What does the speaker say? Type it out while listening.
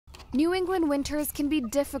New England winters can be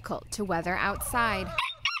difficult to weather outside,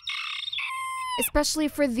 especially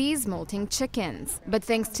for these molting chickens. But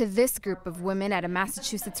thanks to this group of women at a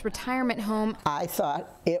Massachusetts retirement home, I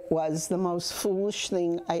thought it was the most foolish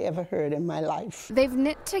thing I ever heard in my life. They've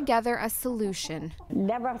knit together a solution.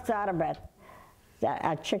 Never thought of it, that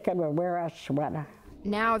a chicken would wear a sweater.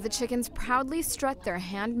 Now the chickens proudly strut their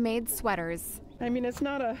handmade sweaters. I mean, it's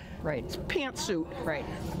not a pantsuit. Right.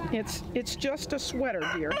 It's just a sweater,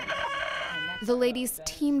 dear. The ladies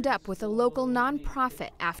teamed up with a local nonprofit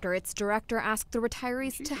after its director asked the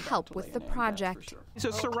retirees to help with the project. It's a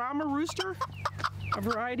Serama rooster, a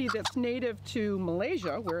variety that's native to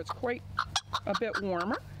Malaysia, where it's quite a bit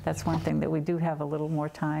warmer. That's one thing that we do have a little more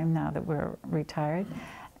time now that we're retired.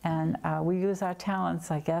 And we use our talents,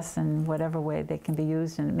 I guess, in whatever way they can be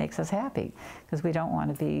used, and it makes us happy because we don't want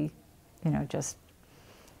to be, just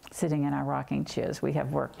sitting in our rocking chairs. We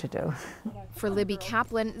have work to do. For Libby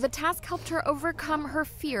Kaplan, the task helped her overcome her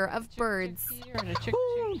fear of birds.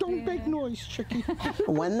 Oh, don't make noise, chickie.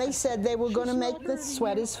 When they said they were going to make the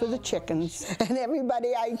sweaters for the chickens, and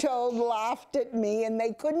everybody I told laughed at me and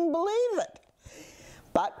they couldn't believe it.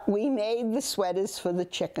 But we made the sweaters for the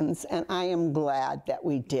chickens, and I am glad that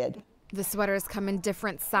we did. The sweaters come in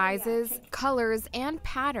different sizes, colors, and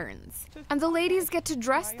patterns. And the ladies get to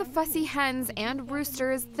dress the fussy hens and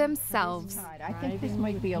roosters themselves. I think this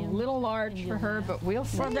might be a little large for her, but we'll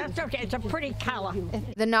see. Well, that's okay. It's a pretty color.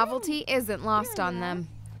 The novelty isn't lost on them.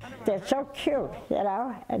 They're so cute,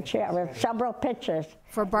 and she has several pictures.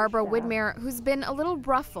 For Barbara Widmer, who's been a little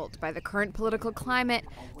ruffled by the current political climate,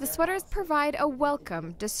 the sweaters provide a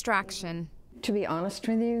welcome distraction. To be honest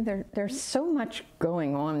with you, there's so much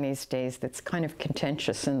going on these days that's kind of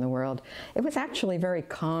contentious in the world. It was actually very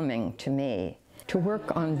calming to me to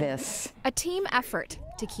work on this. A team effort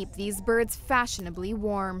to keep these birds fashionably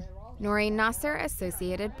warm. Noreen Nasser,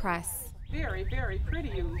 Associated Press. Very, very pretty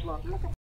you look.